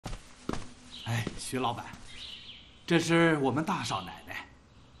哎，徐老板，这是我们大少奶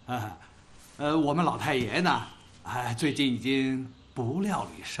奶。我们老太爷呢，最近已经不料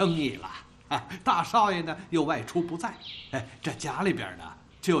理生意了。大少爷呢又外出不在，这家里边呢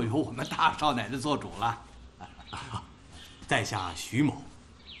就由我们大少奶奶做主了。在下徐某，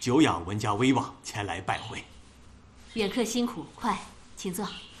久仰文家威望，前来拜会。远客辛苦，快请坐，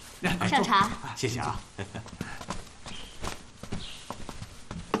上茶。谢谢啊。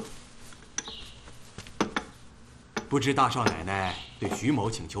不知大少奶奶对徐某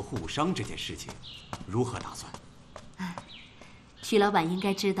请求护商这件事情如何打算？徐老板应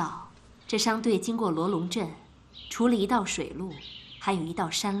该知道，这商队经过罗龙镇，除了一道水路，还有一道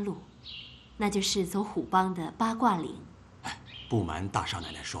山路，那就是走虎帮的八卦岭。不瞒大少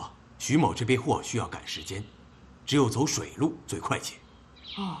奶奶说，徐某这批货需要赶时间，只有走水路最快捷。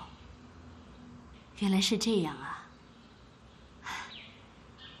哦，原来是这样啊。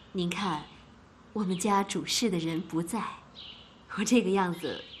您看，我们家主事的人不在，我这个样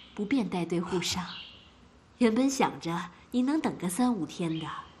子不便带队护商。原本想着您能等个3、5天的，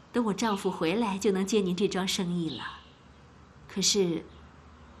等我丈夫回来就能接您这桩生意了。可是，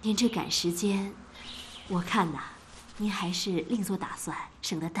您这赶时间，我看呐，您还是另做打算，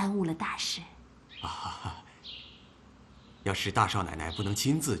省得耽误了大事。要是大少奶奶不能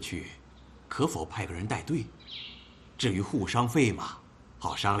亲自去，可否派个人带队？至于护商费嘛，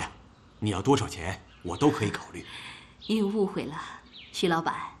好商量。你要多少钱，我都可以考虑。您误会了，徐老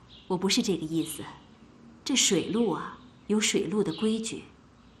板，我不是这个意思。这水路啊，有水路的规矩。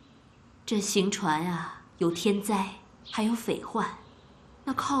这行船啊，有天灾，还有匪患，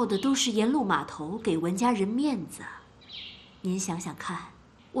那靠的都是沿路码头给文家人面子。您想想看，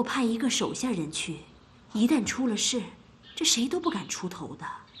我派一个手下人去，一旦出了事，这谁都不敢出头的，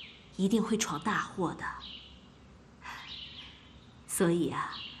一定会闯大祸的。所以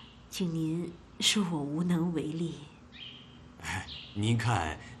啊，请您恕我无能为力。您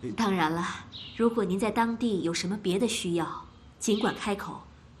看，当然了，如果您在当地有什么别的需要，尽管开口，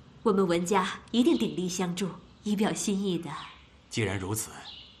我们文家一定鼎力相助，以表心意的。既然如此，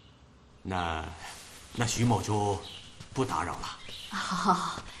那徐某就不打扰了。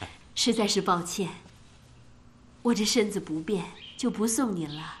好，实在是抱歉，我这身子不便，就不送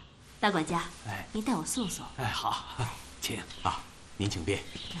您了。大管家，您带我送送。好，请啊，您请便。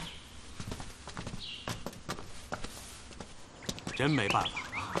真没办法，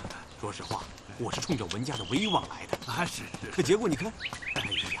说实话，我是冲着文家的威望来的。是。可结果你看，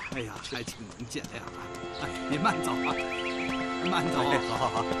哎呀，还请您见谅啊！您慢走啊，慢走。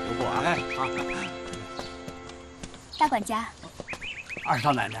好，留步啊！好。大管家，二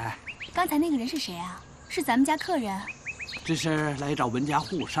少奶奶，刚才那个人是谁啊？是咱们家客人？这是来找文家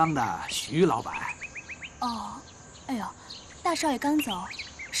护商的徐老板。哦，哎呦，大少爷刚走，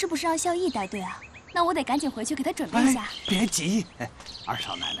是不是让孝义带队啊？那我得赶紧回去给他准备一下。别急，二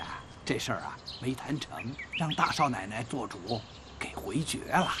少奶奶，这事儿啊没谈成，让大少奶奶做主，给回绝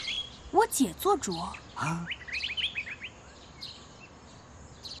了。我姐做主啊？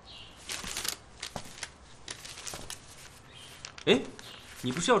哎，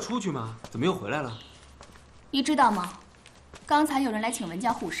你不是要出去吗？怎么又回来了？你知道吗？刚才有人来请文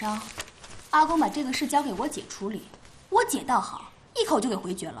家护商，阿公把这个事交给我姐处理，我姐倒好，一口就给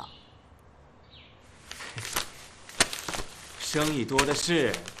回绝了。生意多的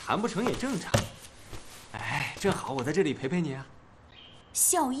是，谈不成也正常。哎，正好我在这里陪陪你啊。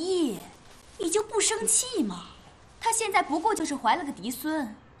孝义，你就不生气吗？他现在不过就是怀了个嫡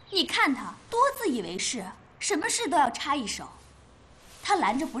孙，你看他多自以为是，什么事都要插一手。他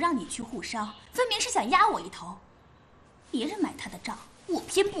拦着不让你去护商，分明是想压我一头。别人买他的账，我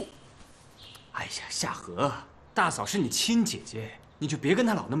偏不。哎呀，夏荷，大嫂是你亲姐姐，你就别跟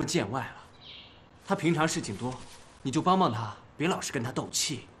她老那么见外了。她平常事情多，你就帮帮她，别老是跟她斗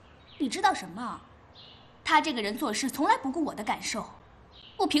气。你知道什么？他这个人做事从来不顾我的感受，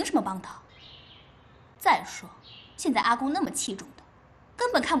我凭什么帮他？再说，现在阿公那么器重他，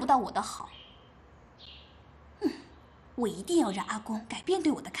根本看不到我的好。我一定要让阿公改变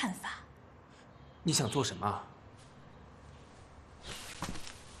对我的看法。你想做什么？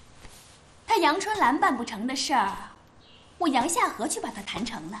他杨春兰办不成的事儿，我杨夏荷去把它谈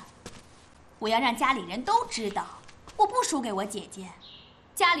成了。我要让家里人都知道，我不输给我姐姐。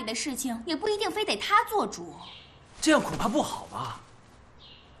家里的事情也不一定非得她做主。这样恐怕不好吧？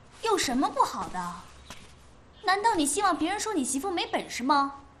有什么不好的？难道你希望别人说你媳妇没本事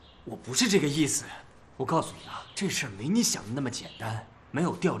吗？我不是这个意思。我告诉你啊，这事儿没你想的那么简单。没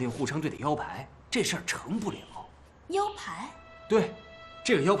有调令护商队的腰牌，这事儿成不了。腰牌？对，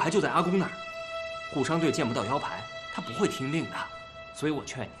这个腰牌就在阿公那儿。护商队见不到腰牌，他不会听令的。所以我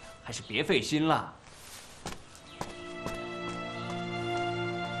劝你还是别费心了。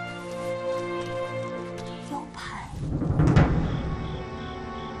要拍。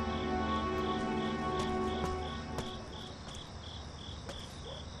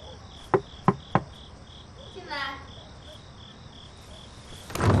进来。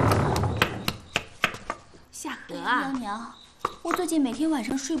夏荷啊，娘娘，我最近每天晚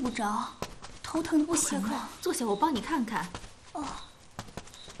上睡不着，头疼的不行了。坐下，我帮你看看。哦。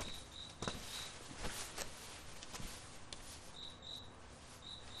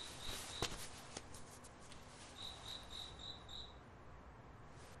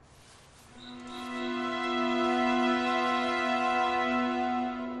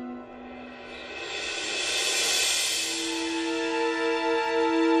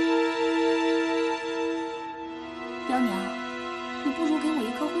娘娘，你不如给我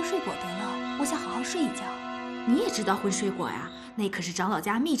一颗荤水果得了，我想好好睡一觉。你也知道荤水果呀？那可是长老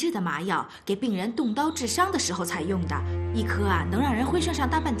家秘制的麻药，给病人动刀治伤的时候才用的，一颗啊能让人昏睡上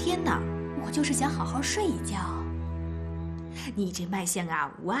大半天呢。我就是想好好睡一觉。你这脉象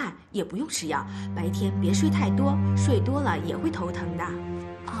啊无碍，也不用吃药，白天别睡太多，睡多了也会头疼的。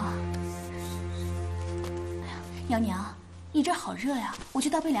啊。哎呀，娘娘，你这儿好热呀，我去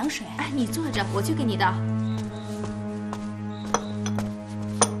倒杯凉水。哎，你坐着，我去给你倒。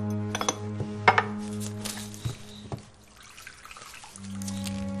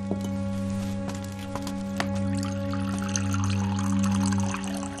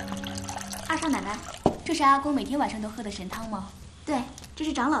这是阿公每天晚上都喝的神汤吗？对，这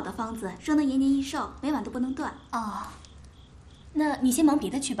是长老的方子，说能延年益寿，每晚都不能断。哦，那你先忙别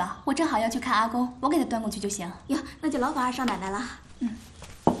的去吧，我正好要去看阿公，我给他端过去就行。哟，那就劳烦二少奶奶了。嗯。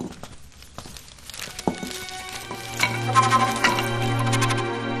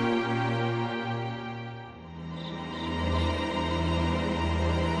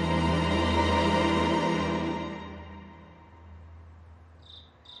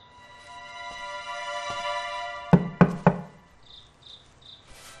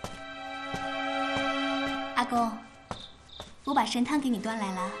阿公，我把神汤给你端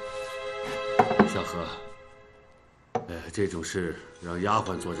来了。小荷，这种事让丫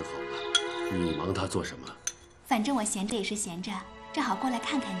鬟做就好了，你忙她做什么？反正我闲着也是闲着，正好过来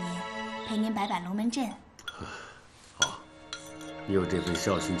看看您，陪您摆摆龙门阵。好，你有这份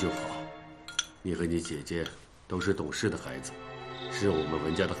孝心就好。你和你姐姐都是懂事的孩子，是我们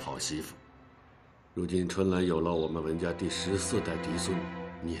文家的好媳妇。如今春兰有了我们文家第14代嫡孙，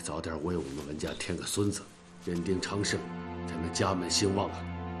你也早点为我们文家添个孙子，人丁昌盛，才能家门兴旺啊！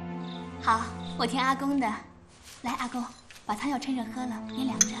好，我听阿公的。来，阿公，把汤药趁热喝了，别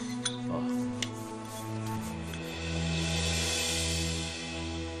凉着。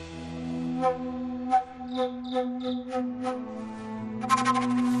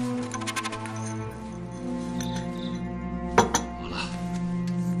好了，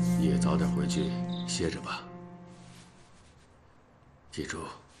你也早点回去歇着吧。记住，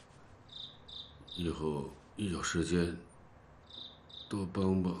以后一有时间多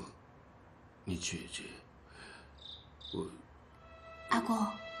帮帮你姐姐。阿公，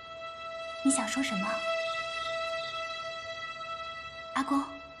你想说什么？阿公，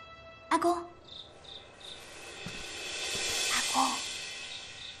阿公，阿公，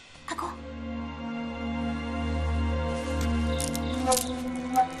阿公。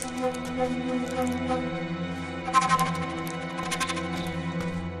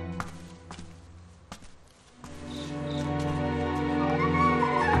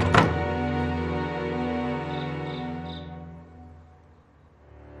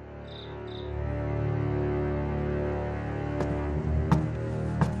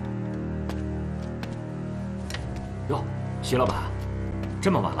哟，徐老板，这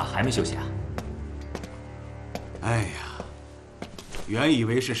么晚了还没休息啊？哎呀，原以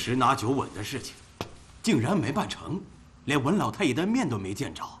为是十拿九稳的事情，竟然没办成，连文老太爷的面都没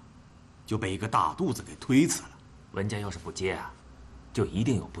见着，就被一个大肚子给推辞了。文家要是不接啊，就一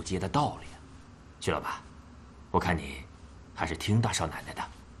定有不接的道理啊。徐老板，我看你还是听大少奶奶的，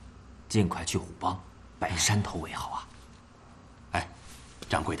尽快去虎帮摆山头为好啊。哎，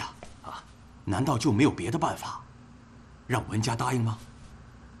掌柜的啊，难道就没有别的办法，让文家答应吗？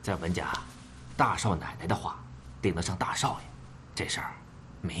在文家，大少奶奶的话顶得上大少爷，这事儿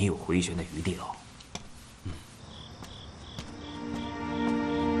没有回旋的余地喽。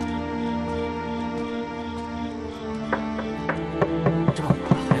这么晚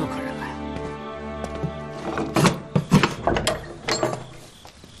了还有客人来啊？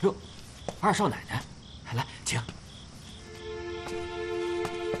哟，二少奶奶，来，请。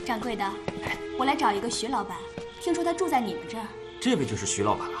掌柜的，我来找一个徐老板，听说他住在你们这儿。这位就是徐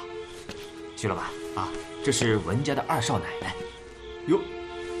老板了。徐老板啊，这是文家的二少奶奶。哟，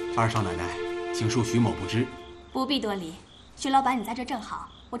二少奶奶，请恕徐某不知。不必多礼，徐老板你在这正好，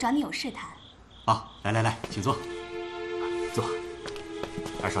我找你有事谈。啊，来，请坐。坐。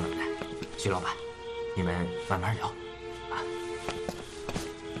二少奶奶，徐老板，你们慢慢聊。啊，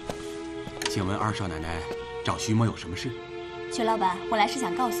请问二少奶奶找徐某有什么事？徐老板，我来是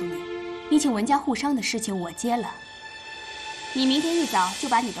想告诉你，你请文家护商的事情我接了。你明天一早就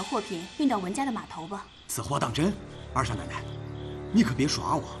把你的货品运到文家的码头吧。此话当真？二少奶奶，你可别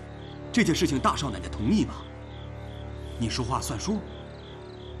耍我，这件事情大少奶奶同意吗？你说话算数。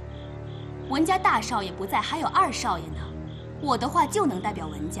文家大少爷不在，还有二少爷呢，我的话就能代表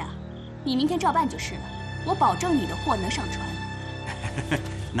文家。你明天照办就是了，我保证你的货能上船。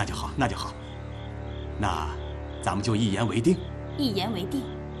那就好，那就好。那咱们就一言为定。一言为定。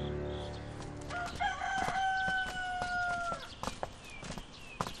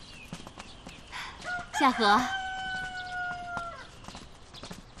夏荷，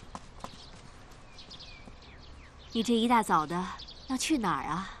你这一大早的要去哪儿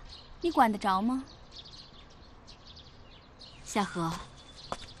啊？你管得着吗？夏荷，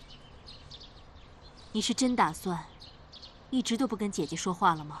你是真打算一直都不跟姐姐说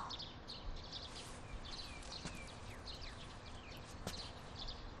话了吗？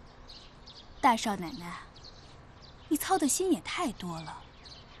大少奶奶，你操的心也太多了。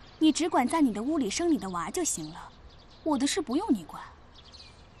你只管在你的屋里生你的娃就行了，我的事不用你管。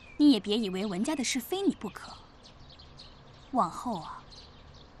你也别以为文家的事非你不可。往后啊，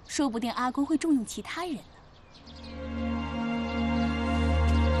说不定阿公会重用其他人呢。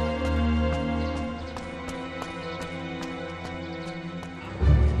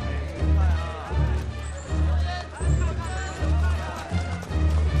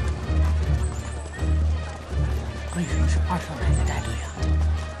为什么是二少奶奶带队啊？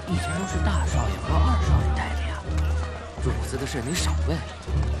以前都是大少爷和二少爷带的呀。主子的事你少问，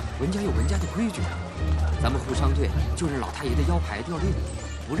文家有文家的规矩啊。咱们护商队就认老太爷的腰牌掉腚里，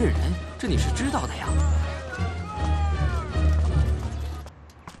不认人，这你是知道的呀。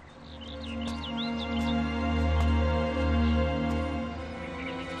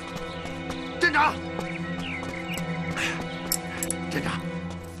镇长，镇长，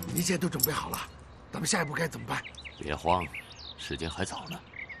一切都准备好了，咱们下一步该怎么办？别慌，时间还早呢。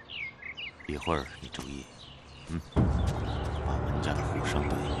一会儿你注意，把文家的护商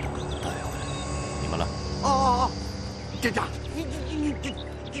队都给我带回来。你们了？哦，镇长，你。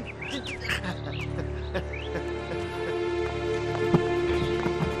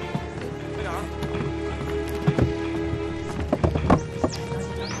队长，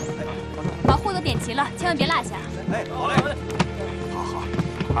把货都点齐了，千万别落下。哎，好嘞，好，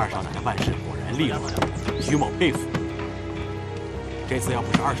二少奶奶办事果然利落，徐某佩服。这次要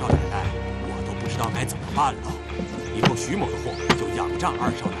不是二少奶奶，我都不知道该怎么办了。以后徐某的货就仰仗二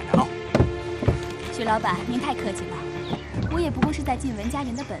少奶奶了。徐老板，您太客气了，我也不过是在尽文家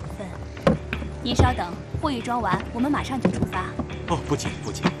人的本分。您稍等，货一装完，我们马上就出发。哦，不急。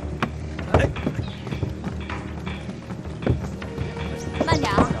哎，慢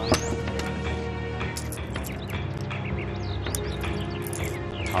点啊！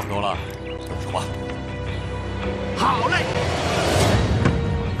差不多了，走吧。好嘞。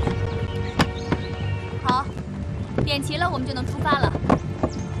好，点齐了，我们就能出发了。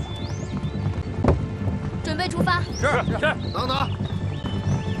准备出发。是。等，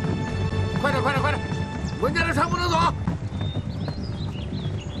快点！文家的船不能走。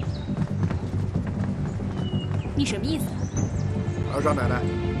你什么意思？二少奶奶，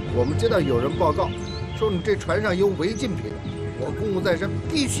我们接到有人报告，说你这船上有违禁品，我公务在身，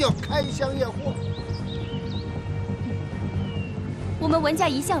必须要开箱验货。我们文家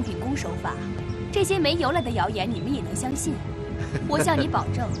一向秉公守法，这些没由来的谣言你们也能相信？我向你保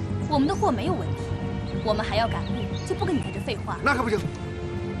证，我们的货没有问题。我们还要赶路，就不跟你在这废话。那可不行，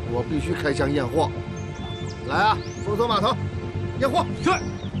我必须开箱验货。来啊，封锁码头，验货。是，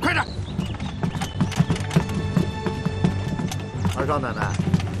快点。二少奶奶，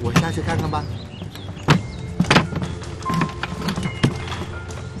我下去看看吧。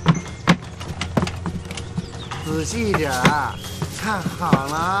仔细一点，看好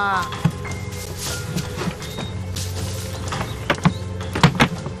了。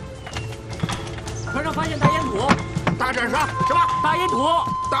船上发现大烟土。大枕上什么？大烟土。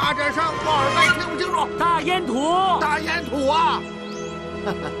大枕上，我耳朵听不清楚。大烟土。大烟土啊！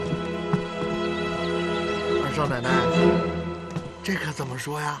二少奶奶，这可怎么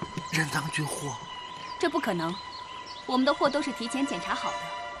说呀？人赃俱获。这不可能，我们的货都是提前检查好的，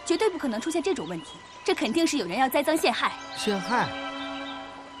绝对不可能出现这种问题。这肯定是有人要栽赃陷害。陷害？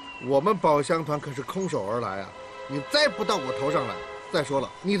我们宝箱团可是空手而来啊！你栽不到我头上来。再说了，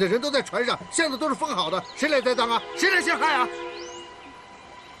你的人都在船上，箱子都是封好的，谁来栽赃啊？谁来陷害啊？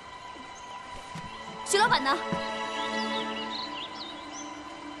徐老板呢？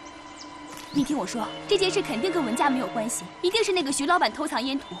你听我说，这件事肯定跟文家没有关系，一定是那个徐老板偷藏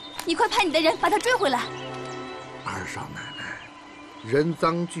烟土。你快派你的人把他追回来。二少奶奶，人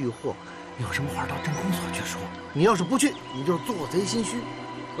赃俱获，有什么话到镇公所去说。你要是不去，你就是做贼心虚。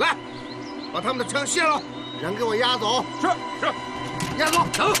来，把他们的枪卸了，人给我押走。是。押走，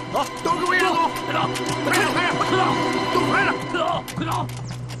走，都给我押走。快走，快点，快点，快走，都快点，快走，快走，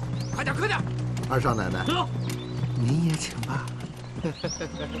快点，快点。二少奶奶，走，您也请吧。这，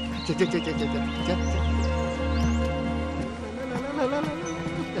来，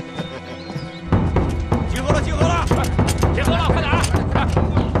集合了，集合了，集合了，快点，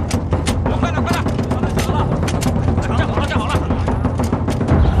快点，快点，集合了，站好了，站好了。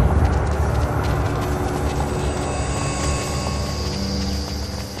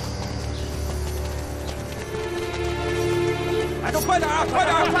哎，都快点啊，快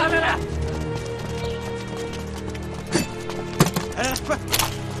点，来。哎，快！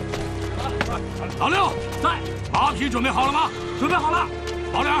老六在，马匹准备好了吗？准备好了。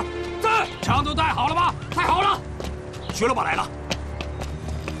老两在，枪都带好了吗？带好了。徐老板来了，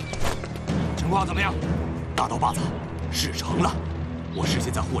情况怎么样？大刀把子事成了，我事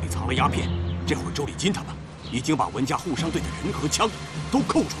先在货里藏了鸦片，这会儿周礼金他们已经把文家护商队的人和枪都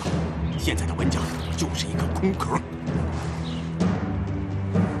扣住了，现在的文家就是一个空壳。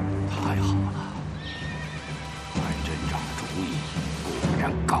太好了，潘镇长的主意果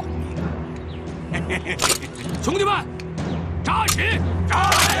然高明啊！兄弟们，扎起！扎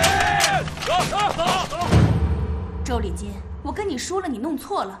起！走！周礼金，我跟你说了，你弄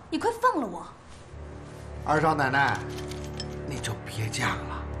错了，你快放了我！二少奶奶，你就别犟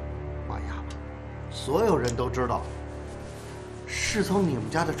了。妈呀，所有人都知道，是从你们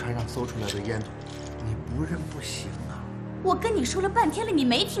家的船上搜出来的烟土，你不认不行啊！我跟你说了半天了，你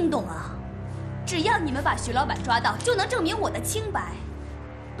没听懂啊？只要你们把徐老板抓到，就能证明我的清白。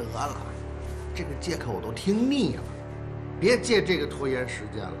得了，这个借口我都听腻了，别借这个拖延时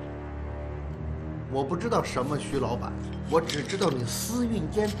间了。我不知道什么徐老板，我只知道你私运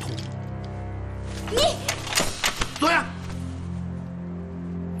烟土。你坐下，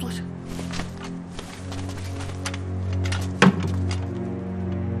坐下。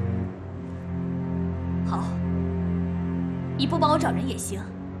好，你不帮我找人也行，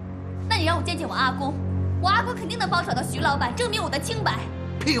那你让我见见我阿公，我阿公肯定能帮找到徐老板，证明我的清白。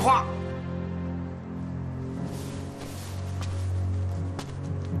屁话！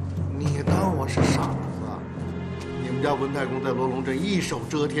你当我是傻子啊？你们家文太公在罗龙镇一手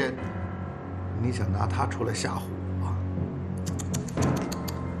遮天，你想拿他出来吓唬我？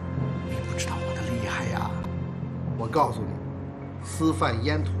你不知道我的厉害呀！我告诉你，私贩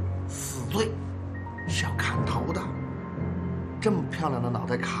烟土死罪是要砍头的。这么漂亮的脑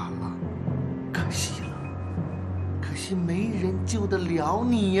袋砍了，可惜了，可惜没人救得了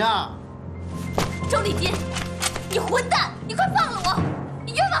你呀！周礼金，你混蛋！你快放了我！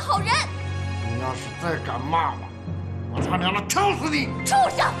你冤枉好人！你要是再敢骂我，我他娘的抽死你！畜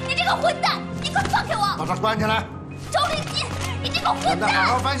生！你这个混蛋！你快放开我！把他关起来！周礼金，你这个混蛋！让他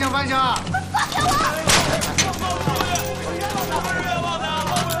好好反省反省！快放开我！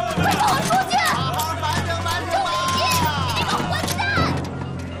快放我出去！好好反省反省！周礼金，你这个混蛋！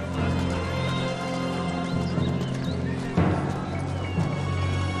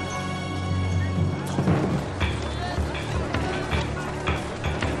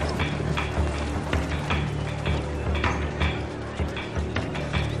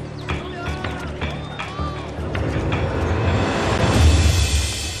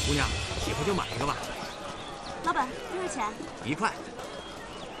姑娘，喜欢就买一个吧。老板，多少钱？1块。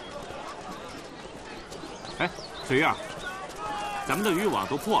哎，水月，咱们的渔网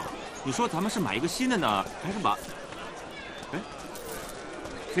都破了，你说咱们是买一个新的呢，还是把……哎，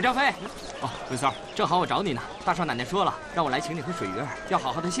水张飞，哦，文三儿，正好我找你呢。大少奶奶说了，让我来请你和水鱼儿，要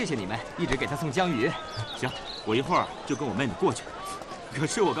好好的谢谢你们，一直给她送江鱼。行，我一会儿就跟我妹妹过去。可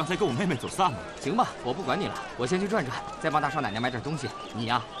是我刚才跟我妹妹走散了。行吧，我不管你了，我先去转转，再帮大少奶奶买点东西。你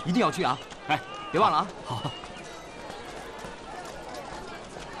呀，一定要去啊！哎，别忘了啊！好。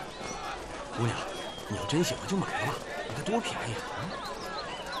姑娘，你要真喜欢就买了吧，你看多便宜啊！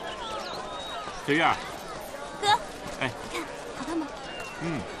水月，哥，哎，你看好看吗？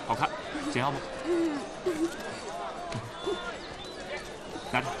好看，想要吗？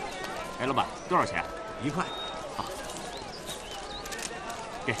拿着。哎，老板，多少钱？1块。好。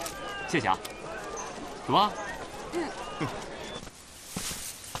给，谢谢啊。走吧。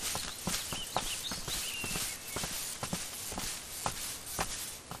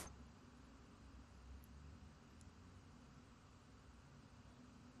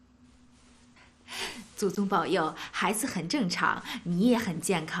祖宗保佑，孩子很正常，你也很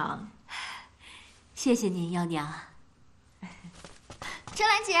健康。谢谢您，幺娘。春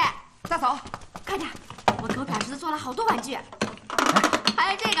兰姐，大嫂，快点，我给我表侄子做了好多玩具，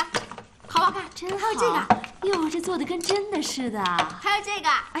还有这个，好不好看？真好。还有这个，哟，这做的跟真的似的。还有这个，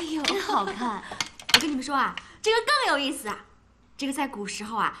哎呦，真好看。我跟你们说啊，这个更有意思啊。这个在古时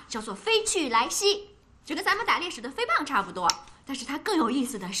候啊叫做飞去来兮，就跟咱们打猎时的飞棒差不多。但是它更有意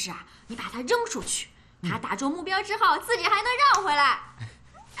思的是啊，你把它扔出去。他打中目标之后，自己还能绕回来。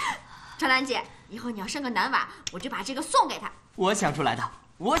春兰姐，以后你要生个男娃，我就把这个送给他。我想出来的，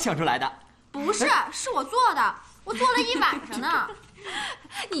我想出来的。不是，是我做的，我做了一晚上呢。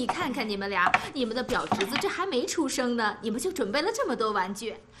你看看你们俩，你们的表侄子这还没出生呢，你们就准备了这么多玩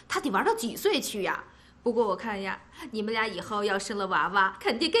具，他得玩到几岁去呀？不过我看呀，你们俩以后要生了娃娃，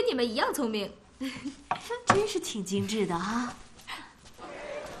肯定跟你们一样聪明。真是挺精致的啊。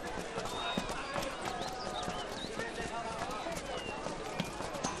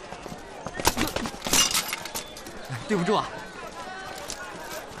对不住啊！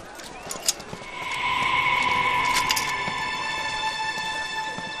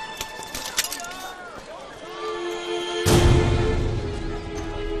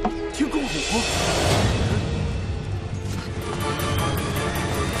天公虎，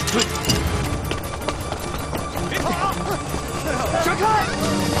别跑！闪开！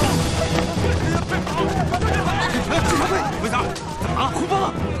为啥？怎么了？虎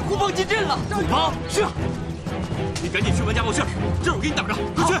帮，虎帮进阵了！虎帮？是啊。你赶紧去文家报信，这儿我给你等着，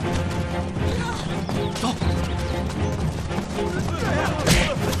快去！走。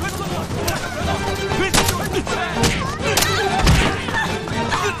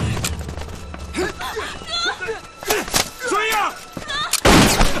孙玉，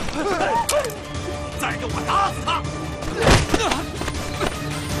再给我打死他！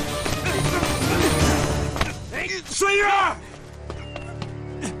孙玉。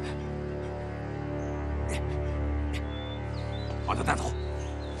把他带走，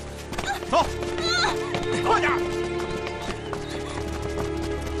走，快点！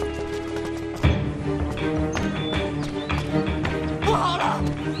不好了，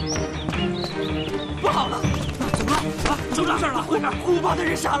不好了！怎么了？啊，怎么了？事了？快点！虎帮的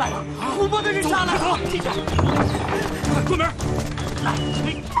人杀来了！虎帮的人杀来了！进去！快关门！来！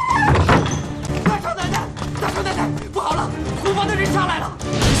大少奶奶，大少奶奶，不好了！虎帮的人杀来了！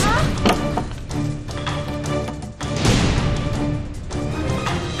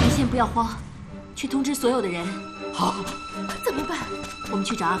先不要慌，去通知所有的人。好，怎么办？我们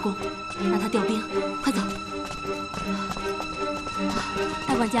去找阿公，让他调兵。快走！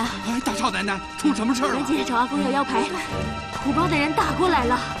大管家，哎，大少奶奶，出什么事了？赶紧找阿公要腰牌，虎帮的人打过来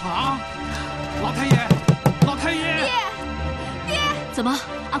了。啊！老太爷，老太爷！爹，怎么？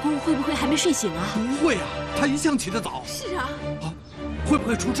阿公会不会还没睡醒啊？不会啊，他一向起得早。是啊。啊，会不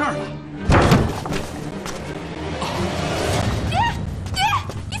会出事儿了？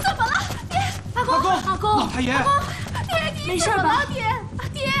阿公，老太爷，爹，没事吧？爹，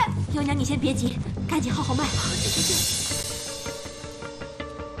幺娘，你先别急，赶紧号号脉。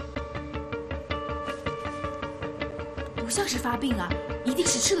不像是发病啊，一定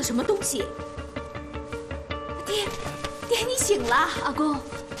是吃了什么东西。爹，你醒了。阿公，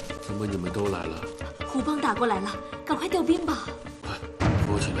怎么你们都来了？虎帮打过来了，赶快调兵吧。快，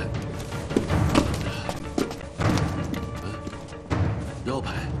扶我起来。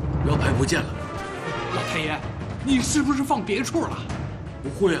腰牌不见了。老太爷，你是不是放别处了？不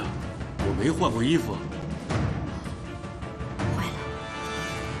会啊，我没换过衣服。坏了，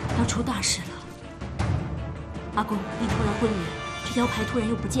要出大事了！阿公，你突然昏迷，这腰牌突然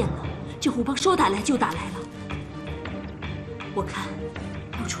又不见了，这虎帮说打来就打来了。我看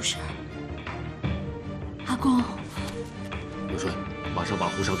要出事。阿公，刘顺，马上把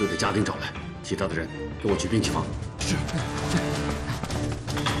护商队的家丁找来，其他的人跟我去兵器房。是。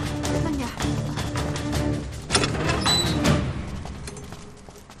慢点。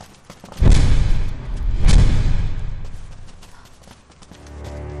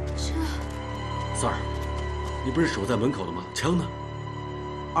三儿，你不是守在门口的吗？枪呢？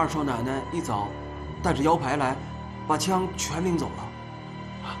二少奶奶一早带着腰牌来，把枪全领走了。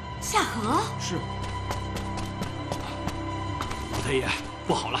夏荷是。老太爷，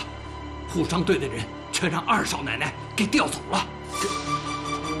不好了，护商队的人全让二少奶奶给调走了。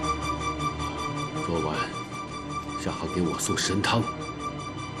昨晚夏荷给我送参汤，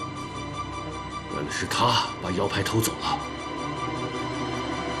犯的是他把腰牌偷走了。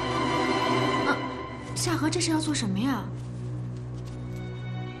夏荷这是要做什么呀？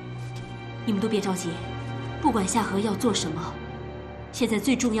你们都别着急，不管夏荷要做什么，现在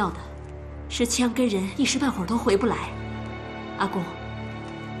最重要的是枪跟人一时半会儿都回不来。阿公，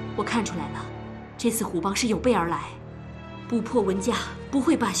我看出来了，这次虎帮是有备而来，不破文家不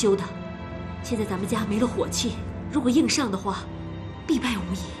会罢休的。现在咱们家没了火气，如果硬上的话，必败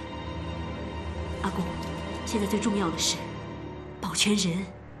无疑。阿公，现在最重要的是保全人，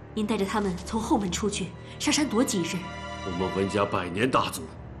您带着他们从后门出去，上山躲几日。我们文家100年大族，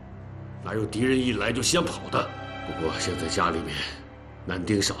哪有敌人一来就先跑的？不过现在家里面男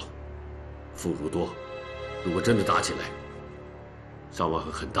丁少，妇孺多，如果真的打起来，伤亡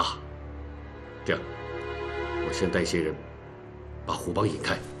会很大。这样，我先带些人把虎帮引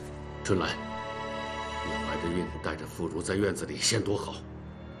开。春兰，你怀着孕带着妇孺在院子里先躲好。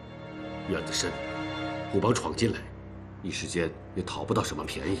院子深，虎帮闯进来，一时间也讨不到什么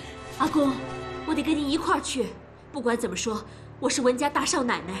便宜。阿公，我得跟您一块儿去。不管怎么说，我是文家大少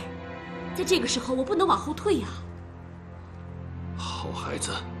奶奶，在这个时候我不能往后退呀。好孩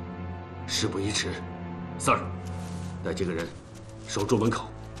子，事不宜迟。三儿，带几个人守住门口，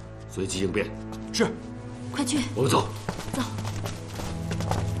随机应变。是。快去。我们走。走。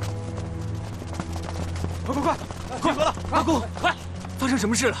快！集合了！阿公，快！发生什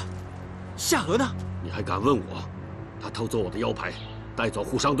么事了？夏荷呢？你还敢问我？他偷走我的腰牌，带走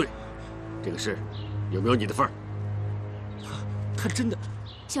护商队，这个事有没有你的份儿？他真的……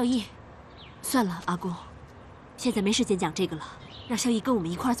孝义，算了，阿公，现在没时间讲这个了，让孝义跟我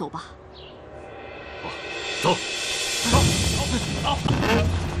们一块儿走吧。好，走，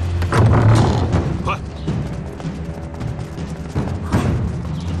快！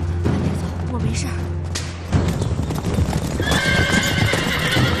我没事儿。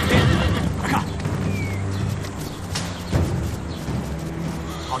快看，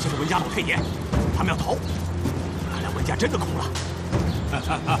好像是文家老太爷，他们要逃。看来文家真的苦了。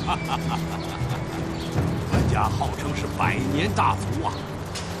文家号称是100年大族啊，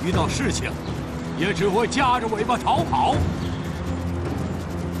遇到事情也只会夹着尾巴逃跑。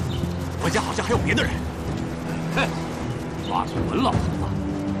文家好像还有别的人。哼，抓住文老头了，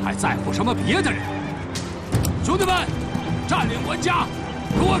还在乎什么别的人？兄弟们，占领文家，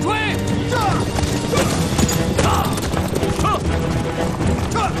给我追！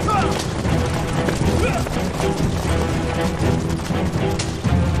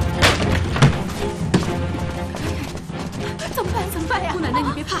怎么办呀？姑奶奶，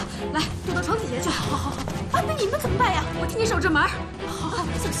你别怕，来，躲到床底下去。好。啊，那你们怎么办呀？我替你守着门。好，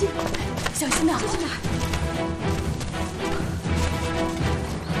小心，小心点，小心点。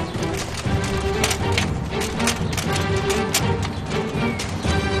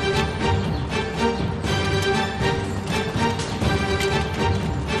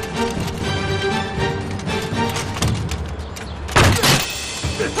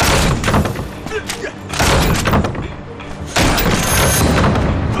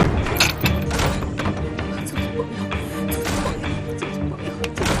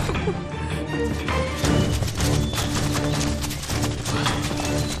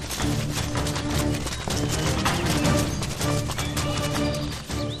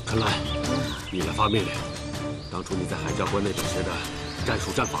发命令，当初你在海教官那里学的战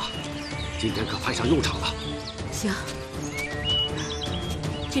术战法，今天可派上用场了。行，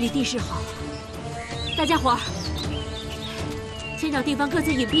这里地势好，大家伙儿先找地方各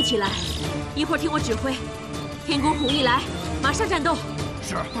自隐蔽起来，一会儿听我指挥，天公虎一来，马上战斗。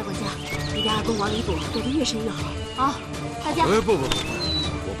是。大管家，你带阿公往里躲，躲得越深越好。好，大家。不，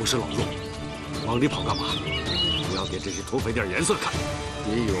我不是老弱，往里跑干嘛？不要给这些土匪点颜色看，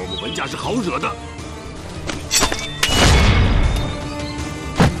别以为我们文家是好惹的。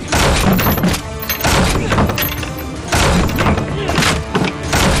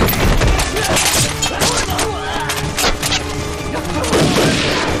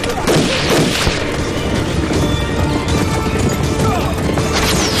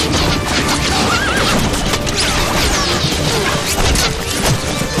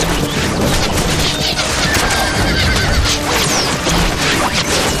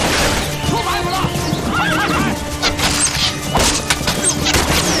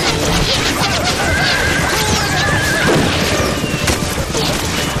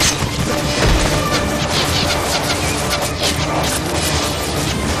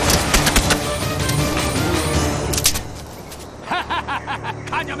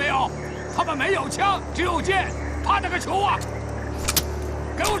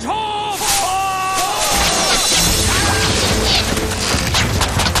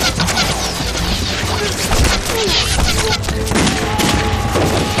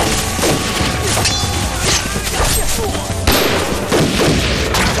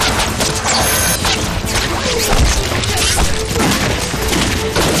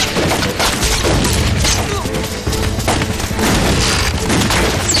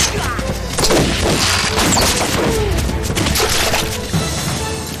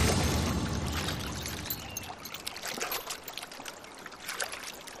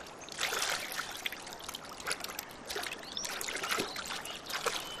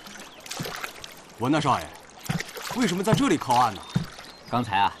文大少爷，为什么在这里靠岸呢？刚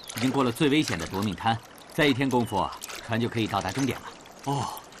才啊，已经过了最危险的夺命滩，再1天功夫，船就可以到达终点了。哦，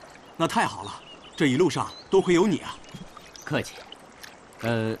那太好了，这一路上多亏有你啊。客气。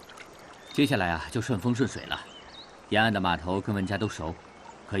接下来啊，就顺风顺水了。沿岸的码头跟文家都熟，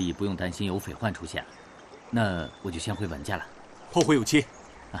可以不用担心有匪患出现了。那我就先回文家了。后会有期。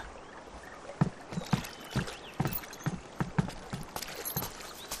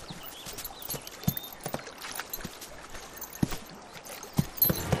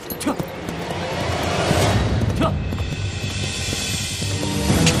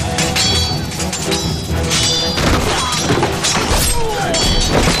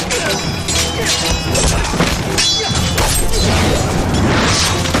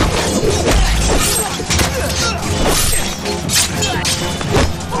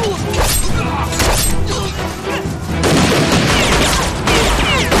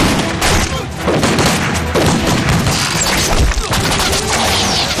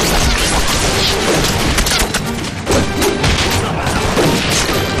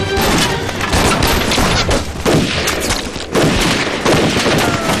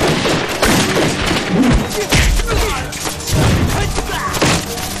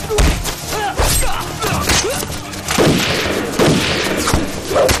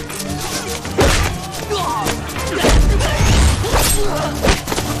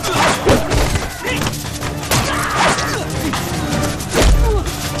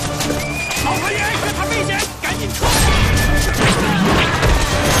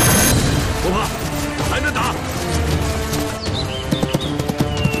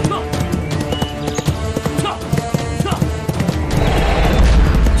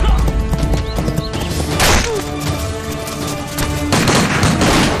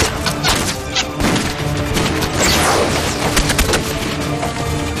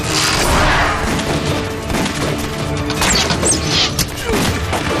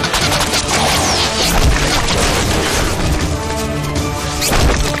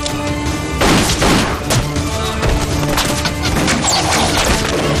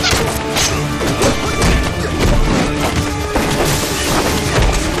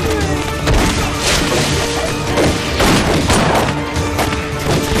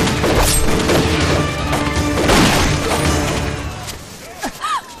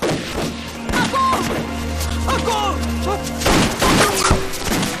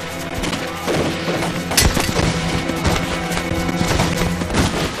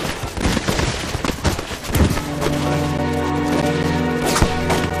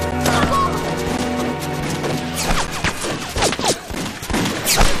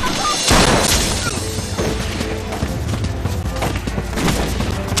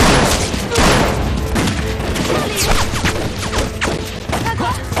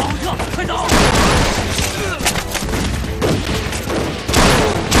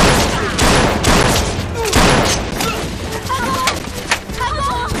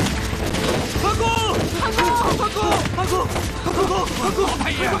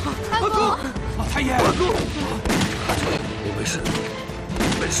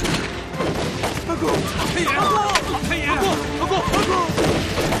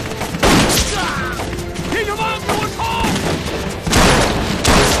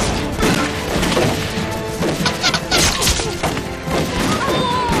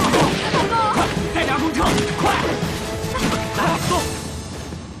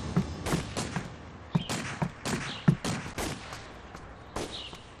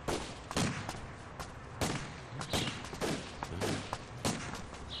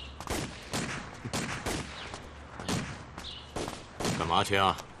 嘛去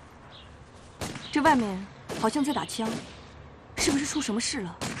啊？这外面好像在打枪，是不是出什么事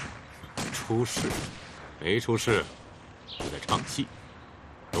了？出事？没出事，是在唱戏。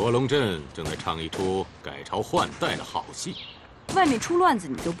罗龙镇正在唱一出改朝换代的好戏。外面出乱子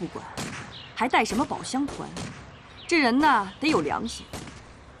你都不管，还带什么保乡团？这人呐得有良心，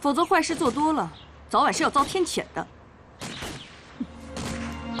否则坏事做多了，早晚是要遭天谴的。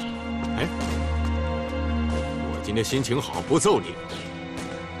哎，我今天心情好，不揍你。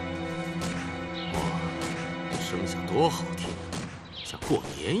我多好听，像过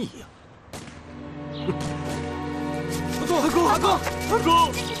年一样。阿公，阿公，阿公，阿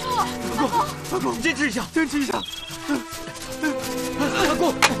公，坚持住，阿公，阿公，坚持一下，坚持一下。阿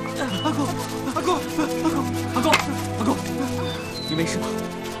公，阿公，阿公，阿公，阿公，阿公，你没事吧？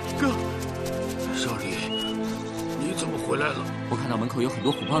哥，少礼，你怎么回来了？我看到门口有很多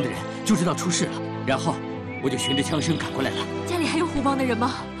虎帮的人，就知道出事了，然后我就循着枪声赶过来了。家里还有虎帮的人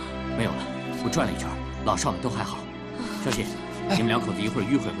吗？没有了，我转了一圈，老少们都还好。小姐，你们两口子一会儿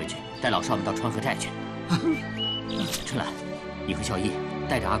迂回回去，带老少们到川河寨去。春兰，你和孝义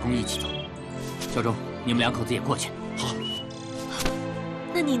带着阿公一起走。孝忠，你们两口子也过去。好。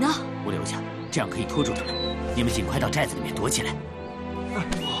那你呢？我留下，这样可以拖住他们。你们尽快到寨子里面躲起来。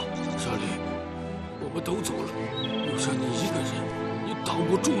少礼，我们都走了，留下你一个人，你挡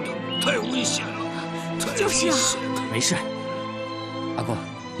不住的，太危险了，太危险了。没事，阿公，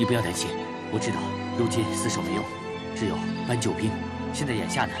你不要担心。我知道如今死守没用，只有搬救兵。现在眼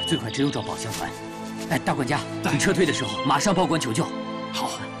下呢，最快只有找宝箱团。哎，大管家，你撤退的时候马上报官求救。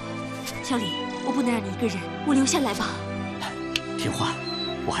好。小李，我不能让你一个人，我留下来吧。听话，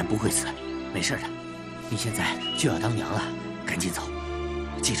我还不会死，没事的。你现在就要当娘了，赶紧走。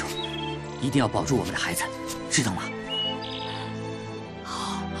记住，一定要保住我们的孩子，知道吗？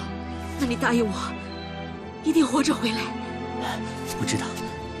好，那你答应我，一定活着回来。我知道，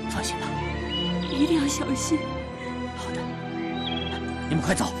放心吧。一定要小心。好的，你们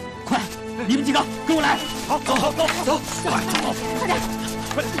快走，快！你们几个跟我来。好，走，走，走，走，快走，快点，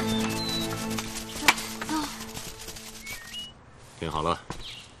快！走。听好了，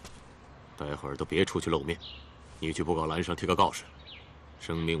待会儿都别出去露面。你去布告栏上贴个告示，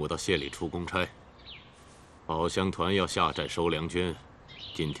声明我到县里出公差，宝箱团要下寨收粮捐，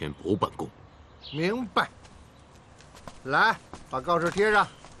今天不办公。明白。来，把告示贴上，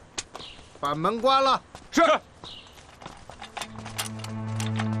把门关了。是。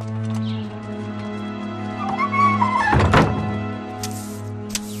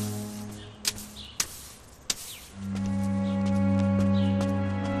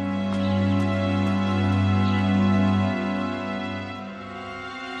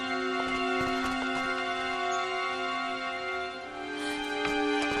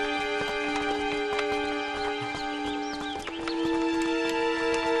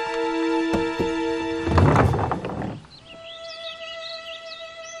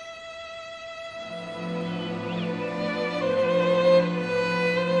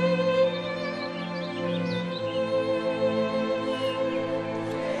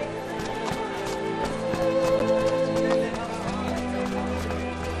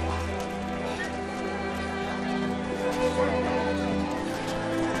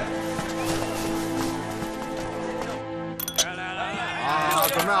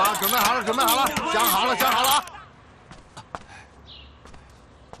准备好了，准备好了，想好了，想好了啊！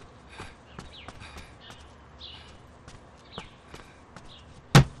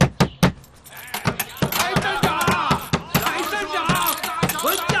海站长，海站长，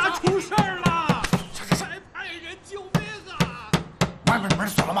文家出事了！快派人救命啊！外面的门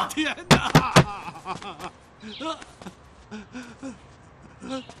锁了吗？天哪！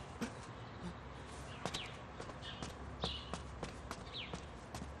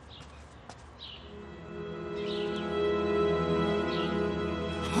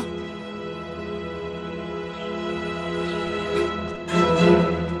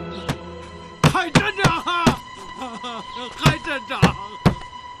海站长，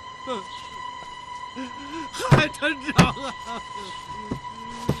海站长啊！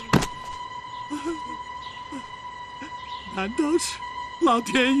难道是老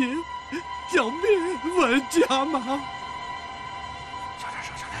天爷要灭文家吗？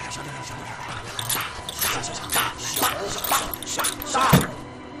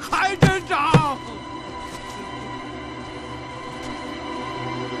海站长！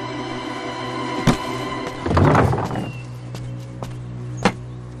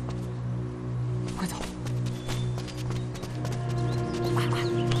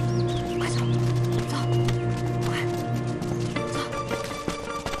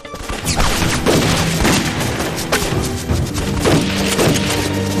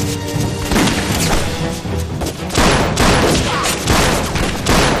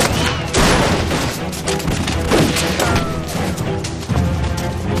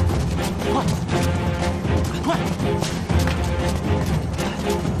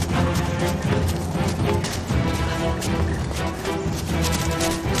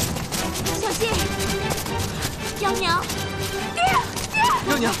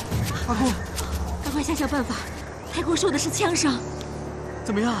想办法。太公受的是枪伤，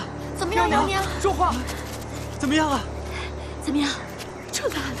怎么样？怎么样，娘娘？说话。怎么样啊？怎么样？春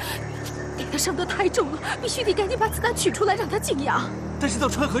兰，他伤得太重了，必须得赶紧把子弹取出来，让他静养。但是到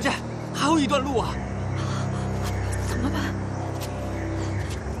川河寨还有一段路啊！怎么办？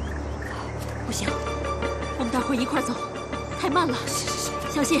不行，我们待会儿一块走，太慢了。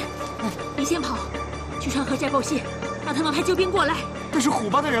小信，你先跑，去川河寨报信，让他们派救兵过来。但是虎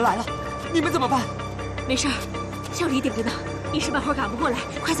帮的人来了，你们怎么办？没事儿，小李顶着呢，一时半会儿赶不过来，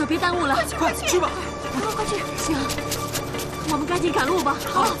快走，别耽误了。快去吧！快去！行，我们赶紧赶路吧。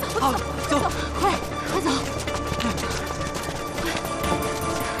好，走，快走。